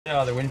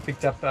yeah, the wind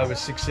picked up over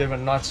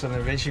 6-7 knots and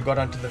eventually got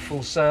onto the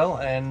full sail,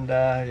 and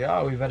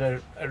yeah, we've had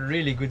a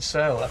really good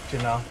sail up to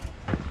now.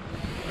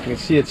 You can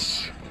see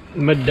it's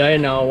midday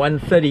now,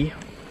 1:30.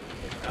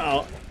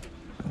 Our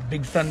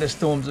big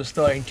thunderstorms are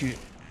starting to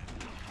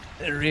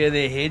rear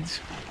their heads.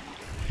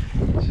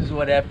 This is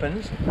what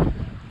happens,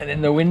 and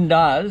then the wind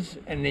dies,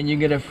 and then you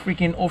get a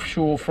freaking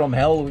offshore from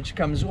hell which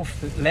comes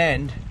off the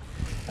land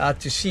out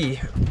to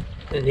sea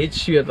and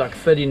hits you at like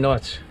 30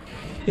 knots.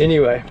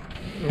 Anyway,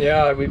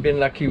 yeah, we've been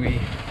lucky we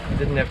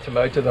didn't have to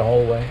motor the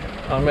whole way.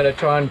 I'm going to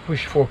try and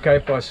push for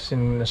Quepos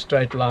in a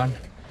straight line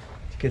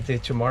to get there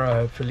tomorrow,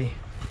 hopefully,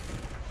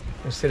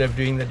 instead of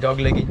doing the dog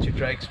leg into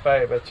Drake's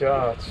Bay. But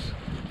yeah,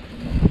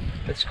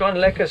 it's gone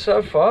lekker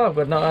so far. I've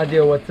got no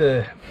idea what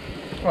the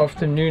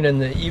afternoon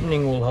and the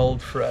evening will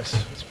hold for us.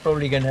 It's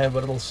probably going to have a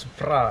little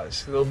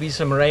surprise. There'll be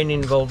some rain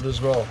involved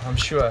as well, I'm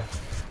sure.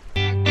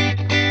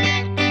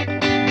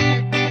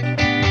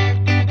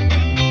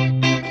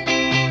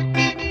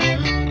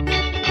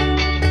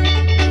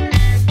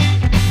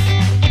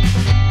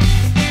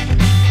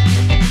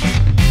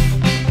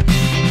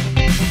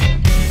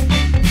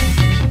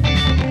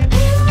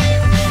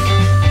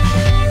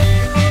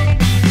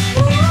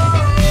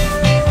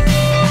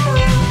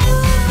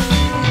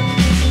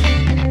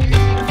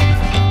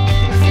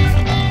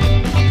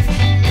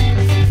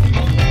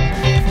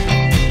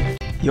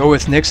 You're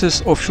with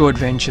Nexus Offshore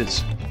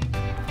Adventures.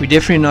 We're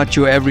definitely not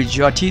your average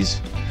yachties.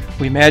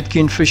 We're mad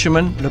keen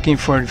fishermen looking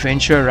for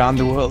adventure around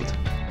the world.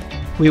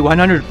 We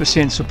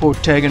 100%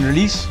 support tag and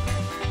release.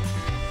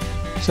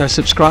 So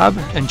subscribe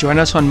and join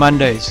us on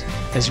Mondays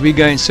as we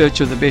go in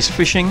search of the best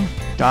fishing,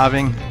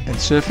 diving and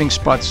surfing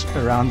spots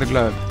around the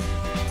globe.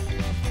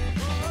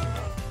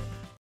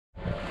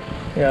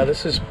 Yeah,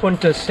 this is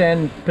Punta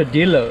San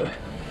Pedrillo,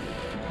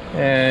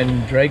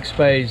 and Drake's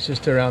Bay is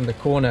just around the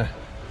corner.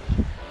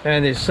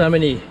 And there's so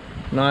many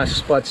nice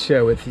spots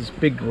here with these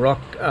big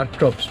rock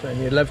outcrops, man.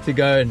 You'd love to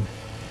go and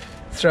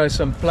throw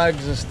some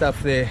plugs and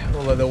stuff there,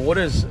 although the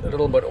water's a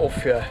little bit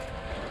off here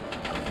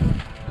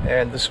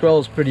and the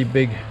swell's pretty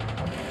big.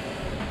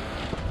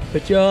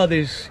 But yeah,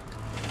 there's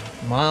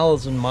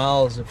miles and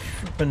miles of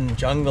flippin'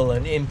 jungle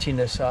and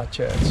emptiness out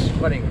here. It's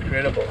quite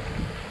incredible.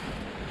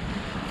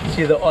 You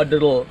see the odd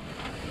little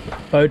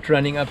boat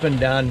running up and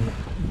down,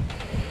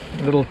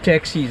 little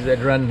taxis that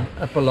run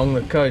up along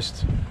the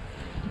coast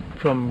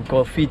from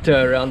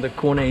Golfita around the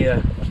corner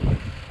here.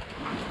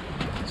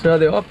 So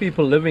there are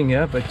people living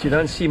here, but you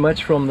don't see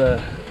much from I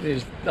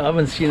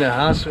haven't seen a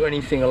house or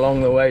anything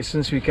along the way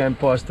since we came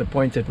past the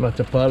point at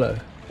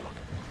Matapalo.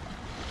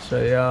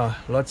 So yeah,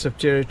 lots of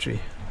territory.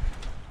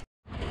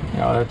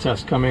 Yeah, that's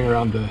us coming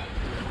around the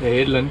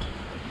headland.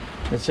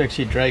 That's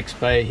actually Drake's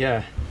Bay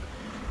here.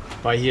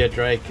 By here,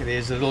 Drake.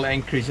 There's a little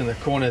anchorage in the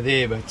corner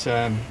there, but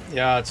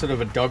yeah, it's sort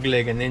of a dog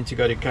leg and then to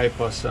go to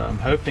Quepos. So I'm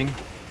hoping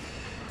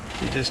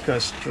we just go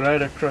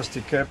straight across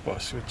to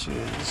Quepos, which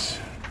is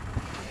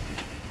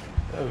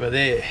over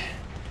there.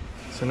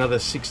 It's another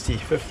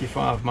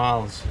 55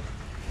 miles.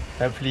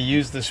 Hopefully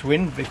use this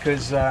wind,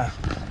 because yeah,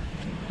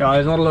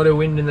 there's not a lot of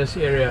wind in this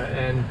area,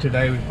 and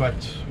today we've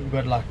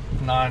got like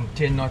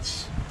 9-10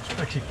 knots. It's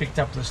actually picked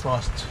up this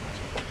last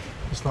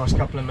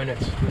couple of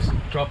minutes. Just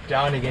dropped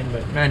down again,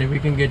 but man, if we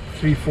can get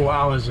 3-4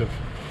 hours of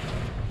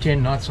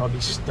 10 knots, I'll be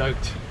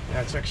stoked.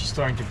 Yeah, it's actually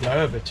starting to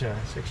blow a bit here.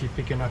 It's actually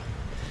picking up.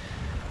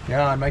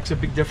 Yeah, it makes a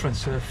big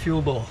difference. The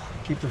fuel bill,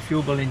 keep the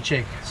fuel bill in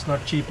check. It's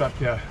not cheap up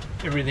here.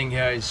 Everything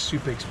here is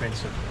super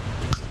expensive.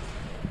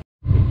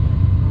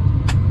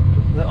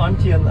 The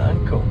auntie and the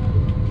uncle.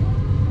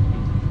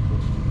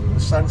 The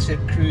sunset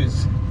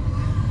cruise.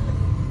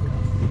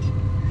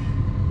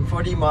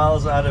 40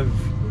 miles out of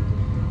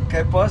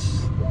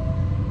Quepos.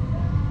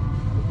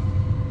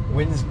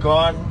 Wind's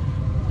gone.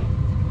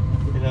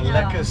 In a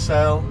lekker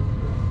sail.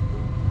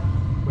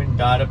 Wind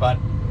died about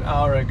an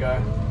hour ago.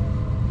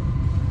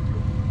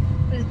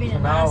 It's been a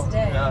nice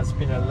day. Yeah, it's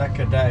been a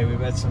lekker day. We've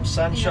had some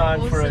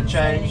sunshine for a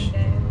change.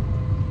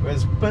 It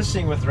was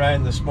pissing with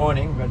rain this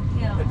morning, but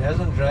it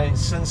hasn't rained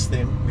since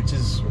then, which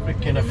is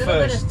freaking a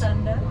first. Bit of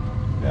thunder.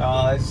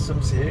 Yeah, there's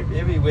some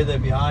heavy weather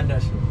behind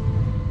us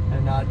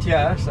and out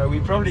here, so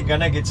we're probably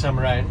gonna get some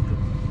rain.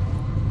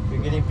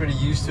 We're getting pretty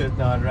used to it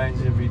now. It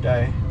rains every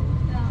day.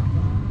 Yeah.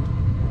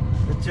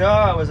 But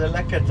yeah, it was a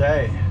lekker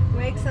day.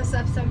 Wakes us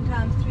up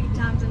sometimes 3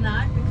 times a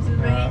night because it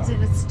rains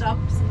and it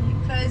stops, and you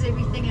close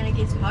everything and it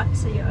gets hot,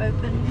 so you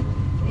open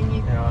and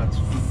you it's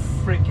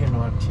freaking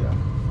hot here.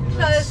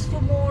 close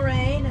for more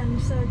rain,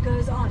 and so it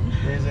goes on.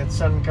 There's that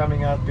sun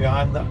coming out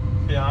behind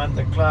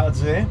the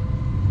clouds there,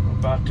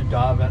 about to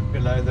dive out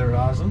below the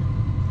horizon.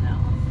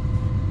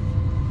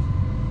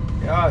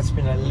 Yeah, it's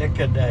been a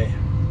lekker day.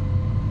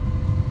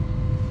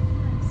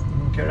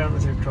 Nice. Carry on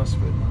with your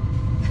crossword now.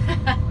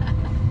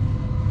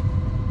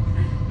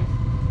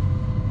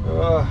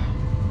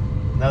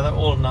 Another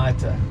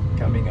all-nighter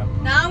coming up.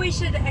 Now we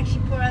should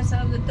actually pour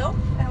ourselves a dop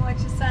and watch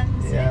the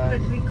sunset,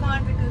 but we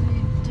can't because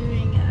we're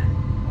doing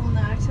an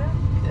all-nighter.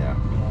 Yeah.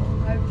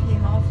 Well, hopefully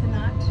half a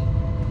night.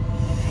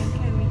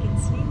 Anchor, we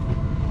can sleep.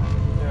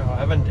 Yeah, I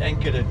haven't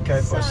anchored at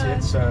Quepos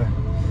yet, so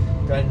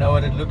Don't know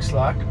what it looks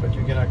like, but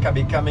we're gonna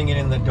be coming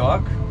in the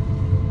dark.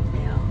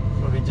 Yeah.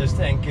 Probably just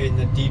anchor in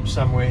the deep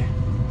somewhere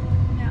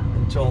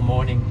until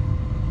morning.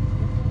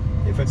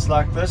 If it's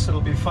like this,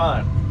 it'll be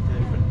fine.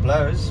 If it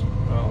blows,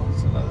 well,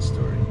 it's another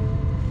story.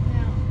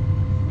 Yeah.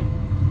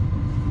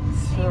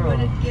 See what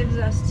it gives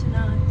us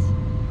tonight.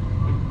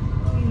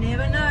 You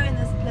never know in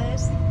this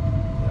place.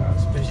 Yeah,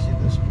 especially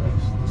this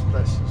place. This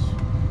place is a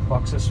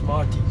box of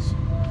Smarties.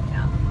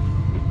 Yeah.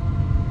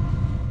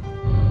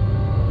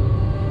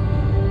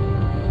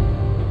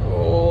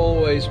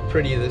 Always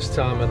pretty this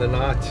time of the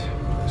night,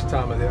 this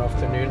time of the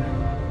afternoon.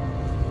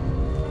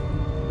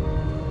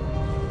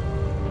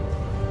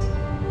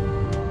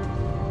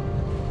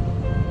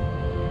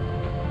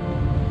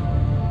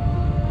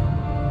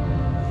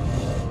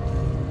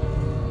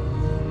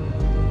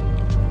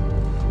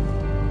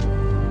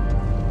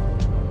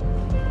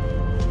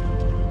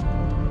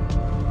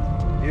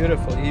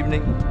 Beautiful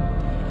evening.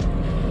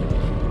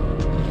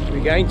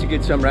 We're going to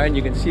get some rain,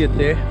 you can see it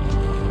there.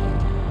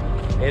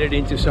 Headed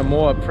into some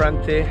more up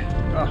front there.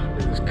 Oh,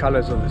 there's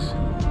colors on this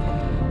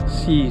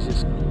sea, is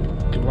just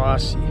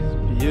glassy, it's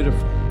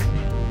beautiful.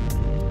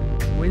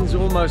 Wind's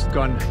almost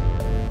gone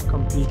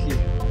completely.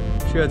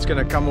 I'm sure it's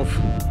gonna come off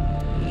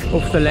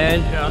the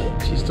land. Yeah,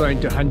 she's starting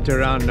to hunt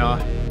around now.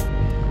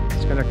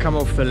 It's gonna come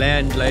off the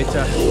land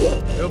later.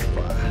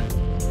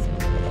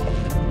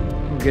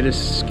 Get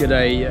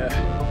a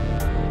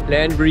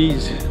land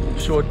breeze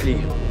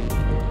shortly.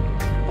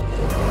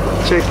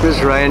 Check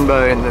this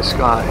rainbow in the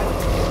sky.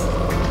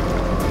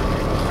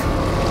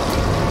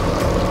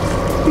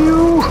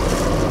 Phew.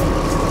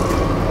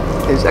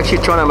 It's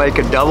actually trying to make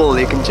a double.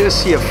 You can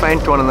just see a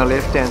faint one on the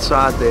left hand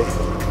side there.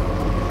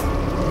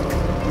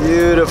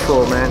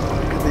 Beautiful, man.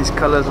 Look at these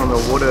colors on the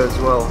water as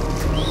well.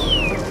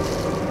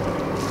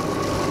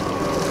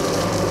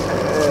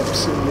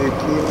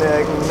 Absolutely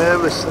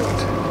magnificent.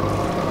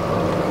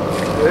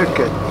 Look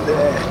at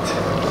that.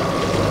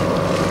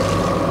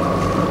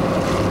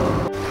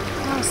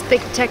 How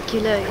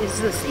spectacular is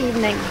this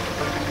evening?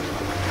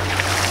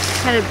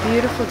 Had a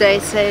beautiful day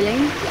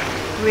sailing.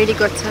 Really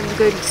got some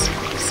good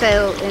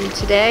sail in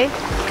today.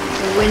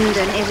 The wind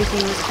and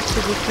everything was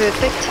absolutely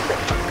perfect.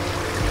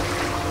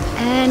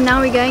 And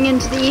now we're going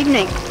into the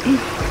evening.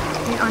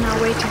 We're on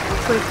our way to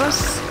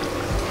Quepos,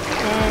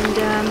 and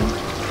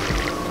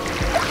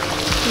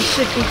we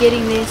should be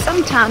getting there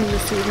sometime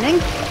this evening.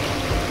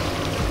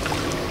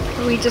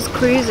 We're just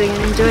cruising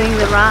and enjoying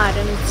the ride,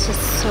 and it's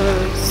just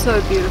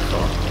so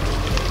beautiful.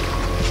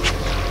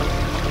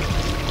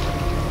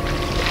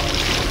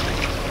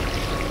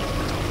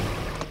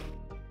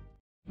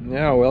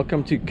 Now,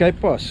 welcome to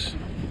Quepos.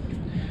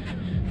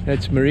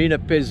 That's Marina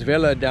Pez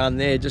Vela down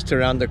there, just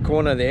around the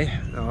corner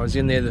there. I was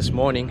in there this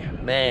morning.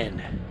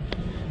 Man,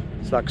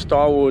 it's like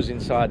Star Wars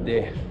inside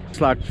there. It's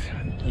like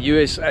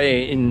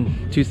USA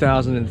in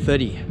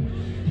 2030.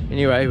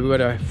 Anyway, we've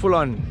got a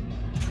full-on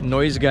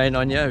noise going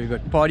on here. We've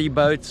got party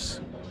boats.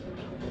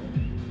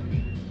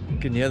 You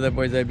can hear the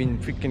boys, they've been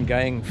freaking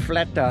going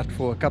flat out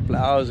for a couple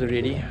of hours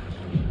already.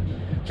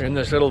 We're in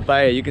this little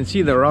bay. You can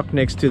see the rock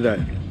next to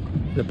the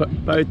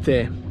boat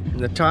there. And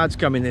the tide's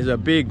coming. There's a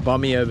big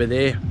bommy over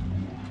there.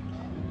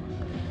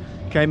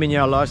 Came in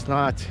here last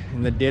night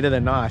in the dead of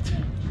the night,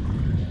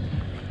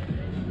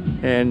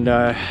 and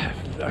I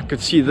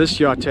could see this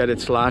yacht had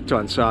its light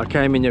on, so I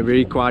came in here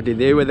very quietly.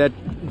 There where that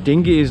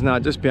dinghy is now,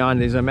 just behind,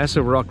 there's a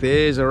massive rock.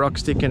 There's a rock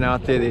sticking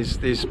out there.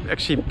 There's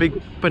actually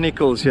big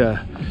pinnacles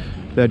here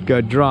that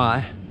go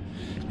dry,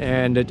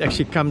 and it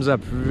actually comes up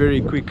very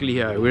quickly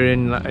here. We're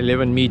in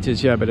 11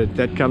 meters here, but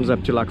that comes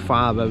up to like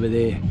 5 over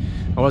there.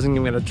 I wasn't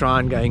even going to try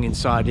and going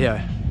inside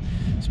here,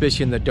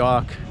 especially in the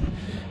dark.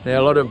 There are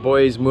a lot of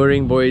boys,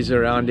 mooring boys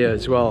around here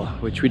as well,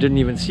 which we didn't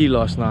even see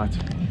last night.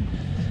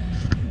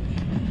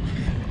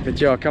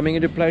 But yeah, coming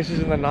into places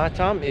in the night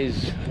time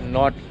is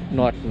not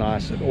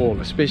nice at all,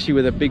 especially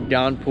with a big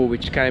downpour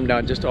which came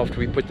down just after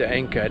we put the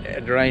anchor.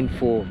 It rained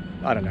for,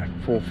 I don't know,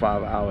 4 or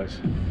 5 hours.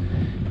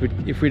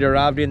 If we'd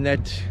arrived in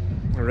that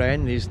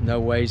rain, there's no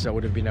ways I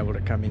would have been able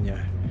to come in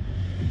here.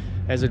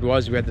 As it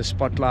was, we had the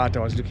spotlight.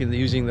 I was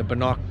using the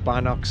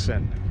binocs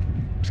and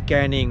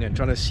scanning and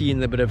trying to see in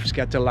the bit of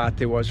scatter light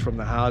there was from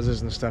the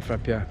houses and stuff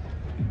up here.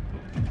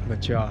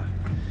 But yeah,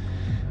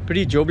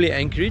 pretty jobbly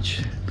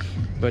anchorage,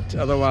 but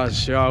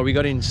otherwise, yeah, we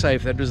got in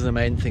safe. That was the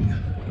main thing.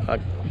 I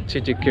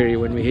said to Kerry,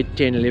 when we hit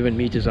 10-11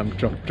 meters, I'm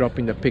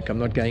dropping the pick. I'm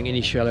not going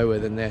any shallower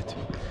than that.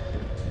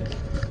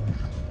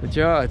 But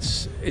yeah,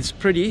 it's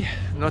pretty.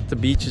 Not the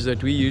beaches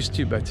that we used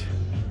to, but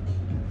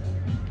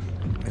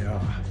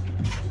yeah,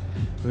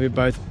 we're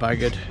both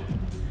buggered.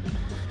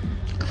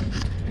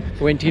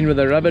 Went in with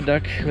a rubber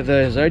duck with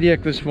a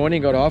Zodiac this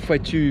morning, got halfway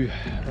to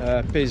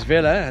Pez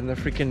Vela, and the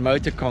freaking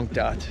motor conked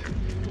out.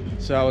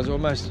 So I was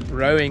almost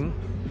rowing,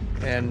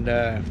 and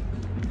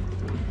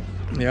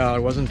yeah,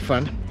 it wasn't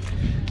fun.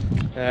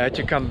 I had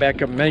to come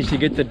back. I managed to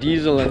get the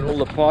diesel and all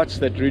the parts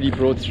that Rudi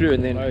brought through,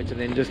 and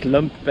then just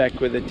limp back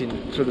with it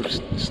in sort of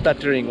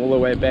stuttering all the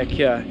way back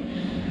here.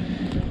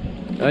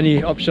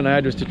 Only option I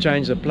had was to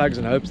change the plugs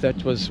and hope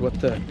that was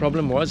what the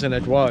problem was, and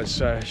it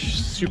was.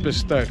 Super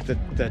stoked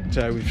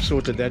that we've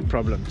sorted that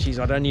problem. Geez,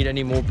 I don't need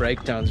any more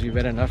breakdowns. We've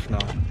had enough now.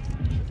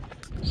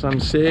 Some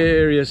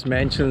serious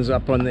mansions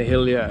up on the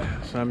hill here.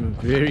 Some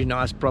very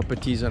nice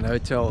properties and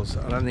hotels.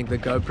 I don't think the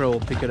GoPro will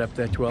pick it up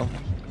that well.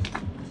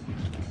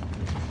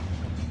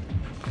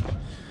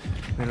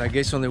 And I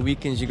guess on the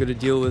weekends you got to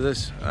deal with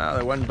this.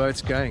 The one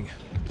boat's going.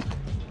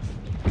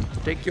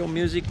 Take your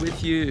music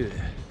with you.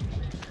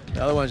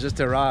 The other one's just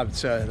arrived,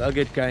 so they'll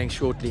get going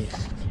shortly.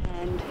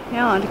 And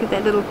yeah, look at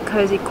that little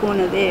cozy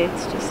corner there.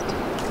 It's just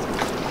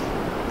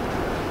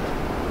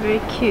very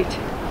cute.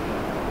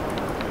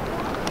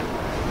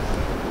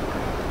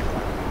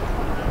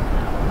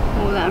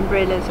 All the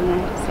umbrellas and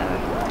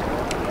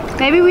that. So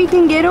maybe we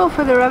can get off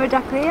with a rubber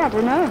duck there. I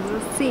don't know.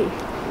 We'll see.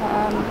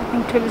 I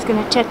think Trevor's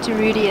going to chat to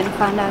Rudi and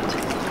find out.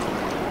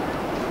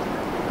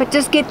 But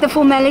just get the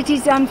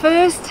formalities done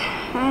first,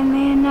 and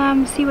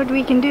then see what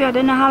we can do. I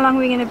don't know how long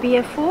we're going to be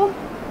here for.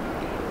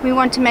 We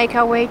want to make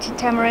our way to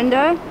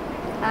Tamarindo.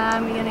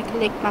 We're going to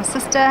collect my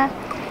sister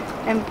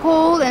and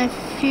Paul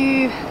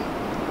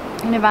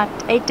in about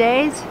 8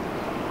 days,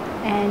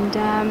 and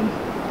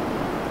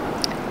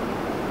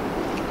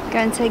go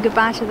and say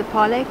goodbye to the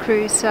Parlay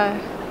crew. So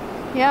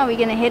yeah, we're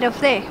going to head off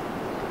there.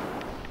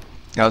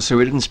 Yeah, so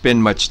we didn't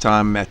spend much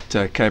time at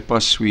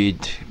Quepos.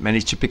 We'd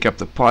managed to pick up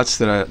the parts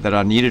that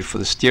are needed for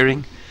the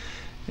steering,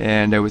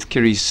 and with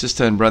Kerry's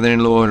sister and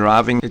brother-in-law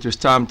arriving, it was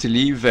time to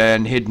leave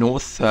and head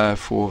north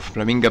for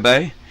Flamingo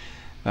Bay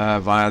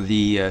via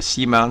the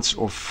seamounts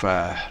of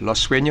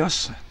Los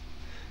Sueños.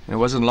 And it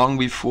wasn't long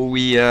before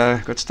we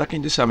got stuck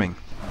into something.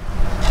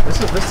 This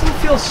thing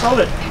feels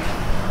solid.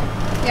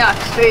 Yeah,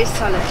 it's very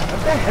solid.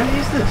 What the hell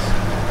is this?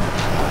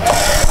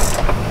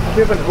 I've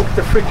even hooked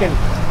the freaking...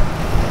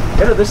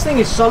 Yeah, this thing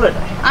is solid.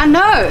 I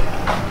know.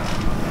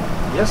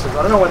 Yes, I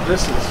don't know what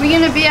this is. We're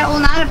going to be here all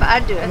night if I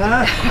do it.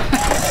 No.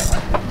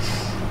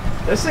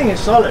 This thing is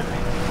solid.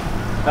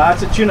 No,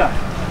 it's a tuna.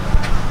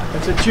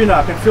 It's a tuna.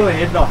 I can feel the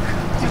head knock.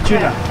 It's a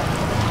tuna.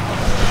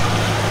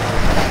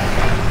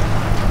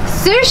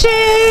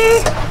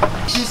 Sushi!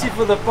 Easy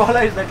for the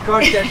parlays that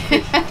can't catch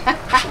fish.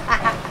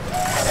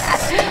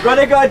 You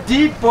gotta go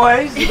deep,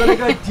 boys. You gotta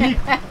go deep.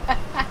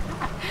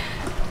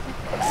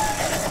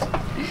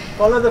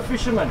 Follow the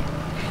fisherman.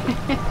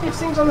 This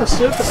thing's on the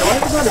surface. I wonder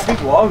if it's not a big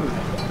wahoo,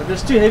 but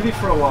it's too heavy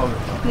for a wahoo.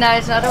 No,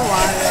 it's not a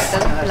wahoo. It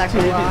doesn't feel like a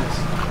wahoo.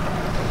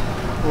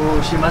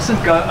 Oh, she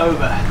mustn't go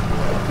over.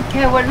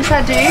 Okay, what must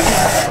I do?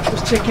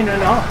 Just checking her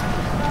now.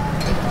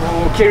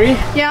 Oh, Kerry?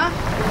 Yeah?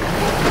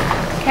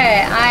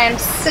 Okay, I am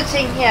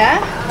sitting here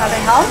by the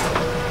helm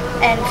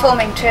and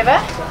filming Trevor.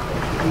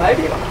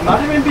 Maybe, it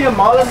might even be a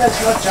marlin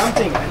that's not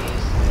jumping.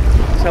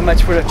 So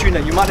much for a tuna.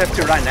 You might have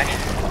to run,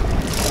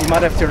 You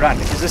might have to run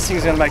because this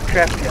thing's gonna make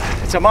crap here.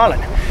 It's a marlin.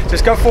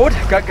 Just go forward.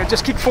 Go,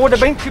 just kick forward a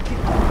bit.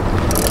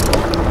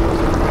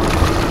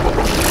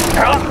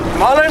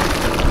 Marlin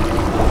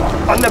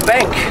on the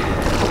bank.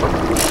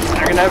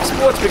 I'm gonna have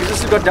sports because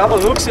this has got double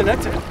hooks in it.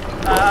 Is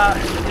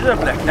it a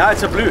black? No,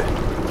 it's a blue.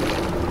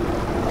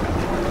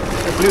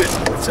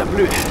 It's a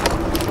blue.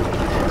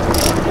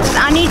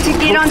 I need to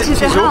get onto the helm.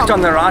 She's hooked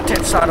on the right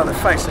hand side of the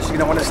face, so she's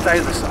gonna want to stay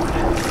this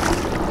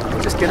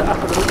side. Just get it up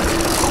a little bit.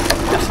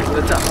 Just a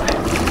little bit.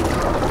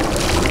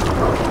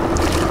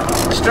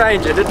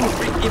 Strange, it didn't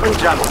even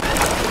jump.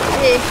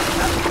 Yeah.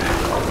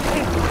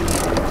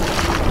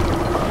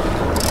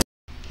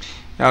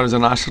 That was a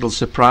nice little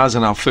surprise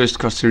on our first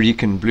Costa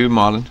Rican Blue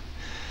Marlin.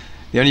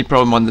 The only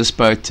problem on this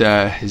boat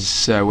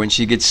is when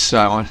she gets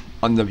on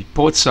the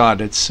port side,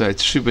 it's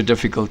super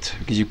difficult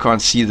because you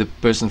can't see the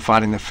person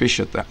fighting the fish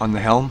on the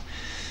helm.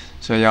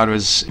 So yeah, it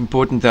was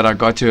important that I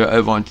got her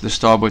over onto the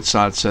starboard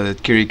side so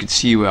that Kerry could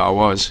see where I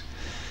was.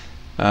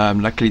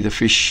 Luckily the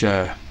fish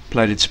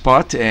played its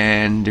part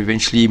and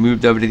eventually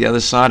moved over to the other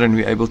side, and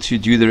we were able to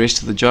do the rest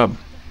of the job.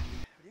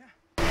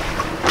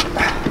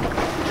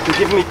 You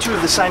give me two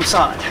of the same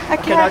side.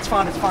 Okay. No, it's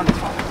fine.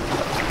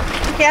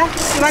 Yeah,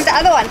 you want the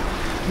other one?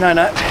 No.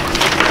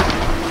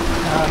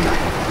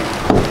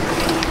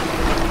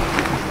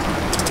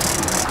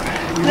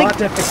 You might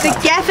have to cut. The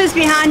gaff is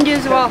behind you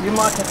as well. You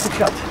might have to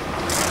cut.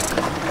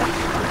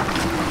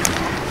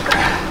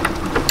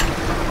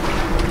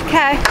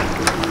 Okay.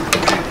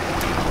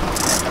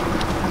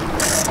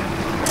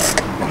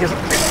 Because the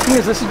thing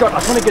is, this has got, I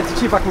just want to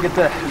see if I can get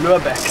the lure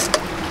back.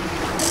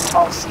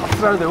 I'll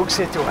throw the hook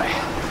set away.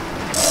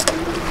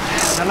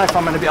 I don't know if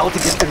I'm going to be able to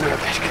get the lure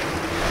back.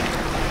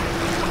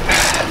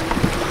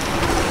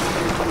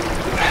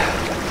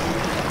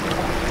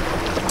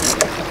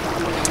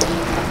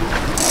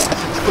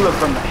 It's full of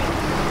them.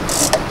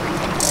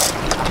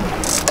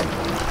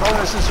 Oh,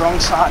 this is wrong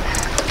side.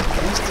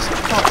 This is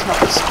not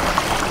this side.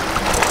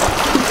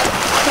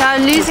 Yeah,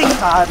 I'm losing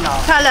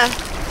color.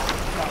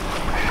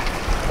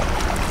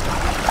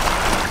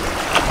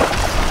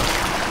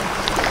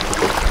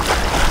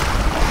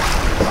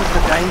 This is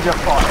the danger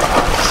part.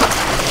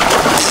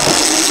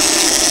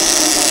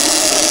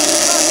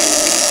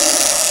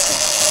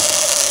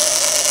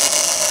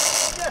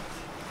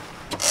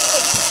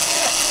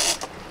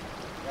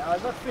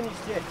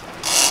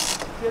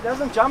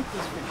 doesn't jump,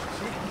 this fish, you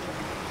see?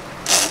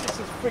 This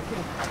is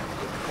freaking...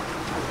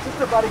 Just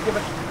about to give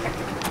it...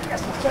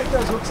 Yes, let's take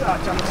those hooks out,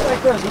 John. Let's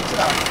take those hooks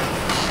out.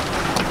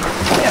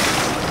 Yes!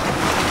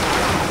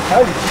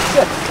 Holy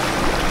shit!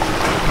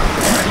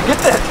 Did you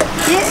get that?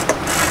 Yeah.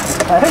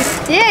 Hey?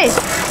 Yes.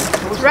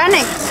 It's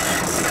running.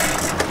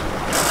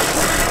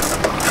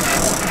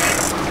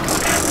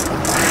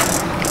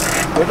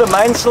 With the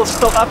mainsail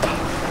still up.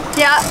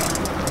 Yeah.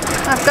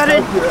 I've got it.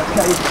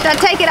 Okay. Should I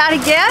take it out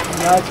of gear?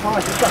 No, it's fine.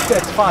 Just like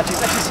that, it's fine.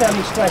 She's actually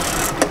sounding straight.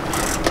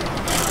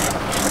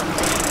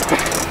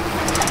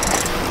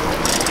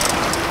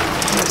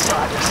 This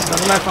side. I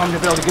don't know if I'm going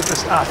to be able to get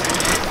this out.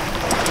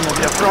 It's going to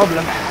be a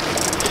problem.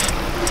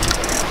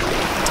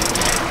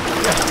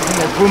 Yeah, I think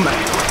that's boom,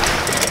 mate.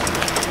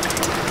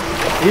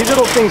 These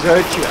little things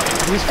hurt you.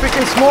 These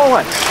freaking small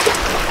ones.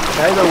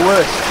 They're the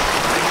worst.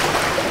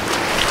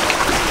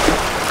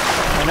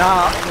 And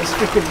now, this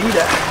freaking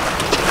leader.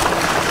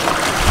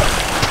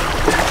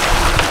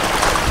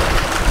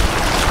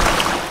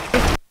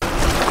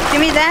 Give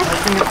me that. I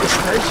think at this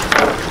stage.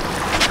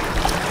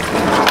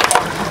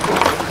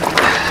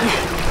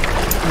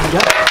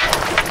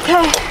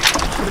 Okay.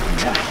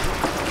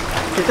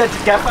 Get that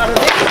gaff out of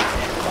there.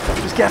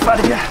 Just gaff out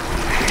of here.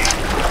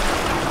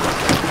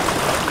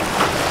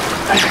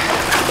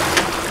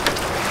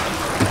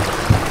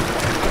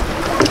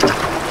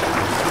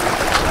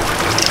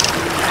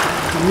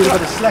 You need a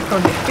bit of slack on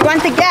there. You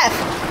want the gaff?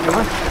 You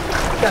want?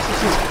 Yes,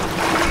 this is.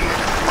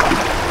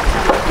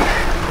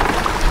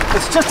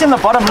 It's just in the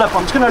bottom lip.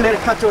 I'm just going to let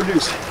it cut or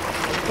loose.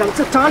 Okay, it's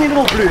a tiny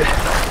little blue.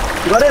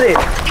 You got it there.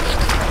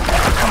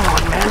 Come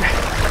on, man.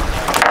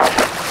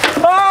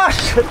 Oh,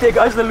 shit. There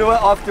goes the lure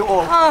after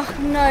all. Oh,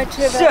 no,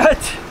 Trevor.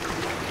 Shit.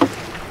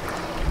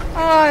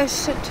 Oh,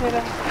 shit,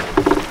 Trevor.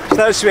 It's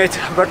no sweat.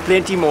 I've got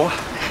plenty more.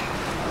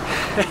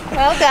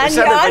 Well done.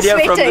 You are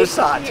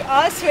sweating. You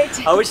are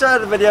sweating. I wish I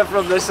had a video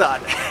from this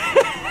side.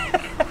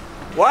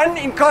 One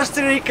in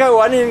Costa Rica,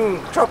 one in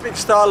Tropic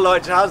Star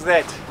Lodge. How's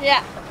that?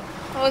 Yeah.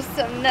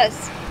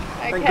 Awesomeness.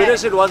 Okay. Thank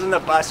goodness it wasn't a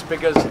bus,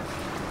 because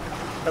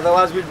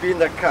otherwise we'd be in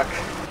the cuck.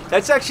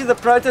 That's actually the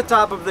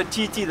prototype of the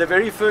TT, the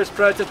very first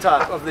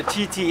prototype of the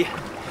TT,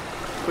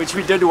 which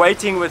we did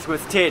waiting with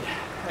Ted.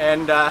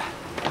 And that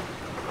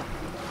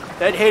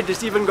head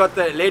just even got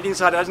the lead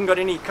inside. It hasn't got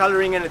any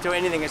colouring in it or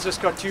anything. It's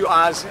just got two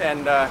eyes,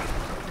 and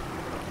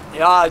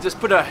yeah, I just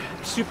put a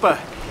super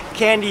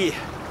candy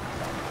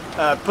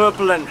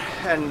purple and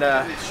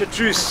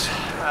chartreuse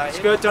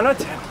skirt on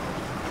it.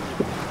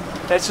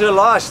 That's the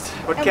last.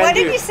 What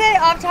did you say?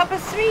 After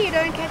 3:30 you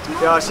don't catch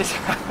more? Yeah, I said,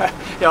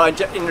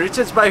 yeah, in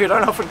Richards Bay we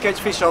don't often catch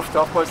fish after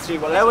 3:30.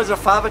 Well, that was a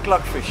 5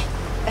 o'clock fish.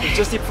 It's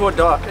just before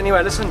dark.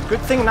 Anyway, listen, good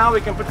thing now we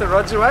can put the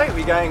rods away.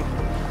 We're going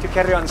to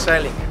carry on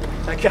sailing.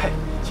 Okay,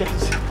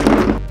 cheers.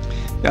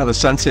 Yeah, the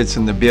sunsets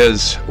and the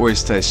beers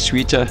always taste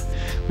sweeter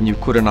when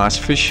you've caught a nice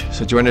fish.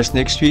 So join us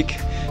next week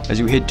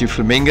as we head to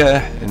Flamingo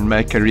and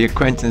make a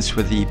reacquaintance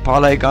with the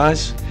Parlay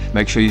guys.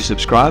 Make sure you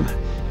subscribe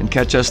and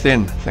catch us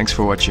then. Thanks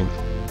for watching.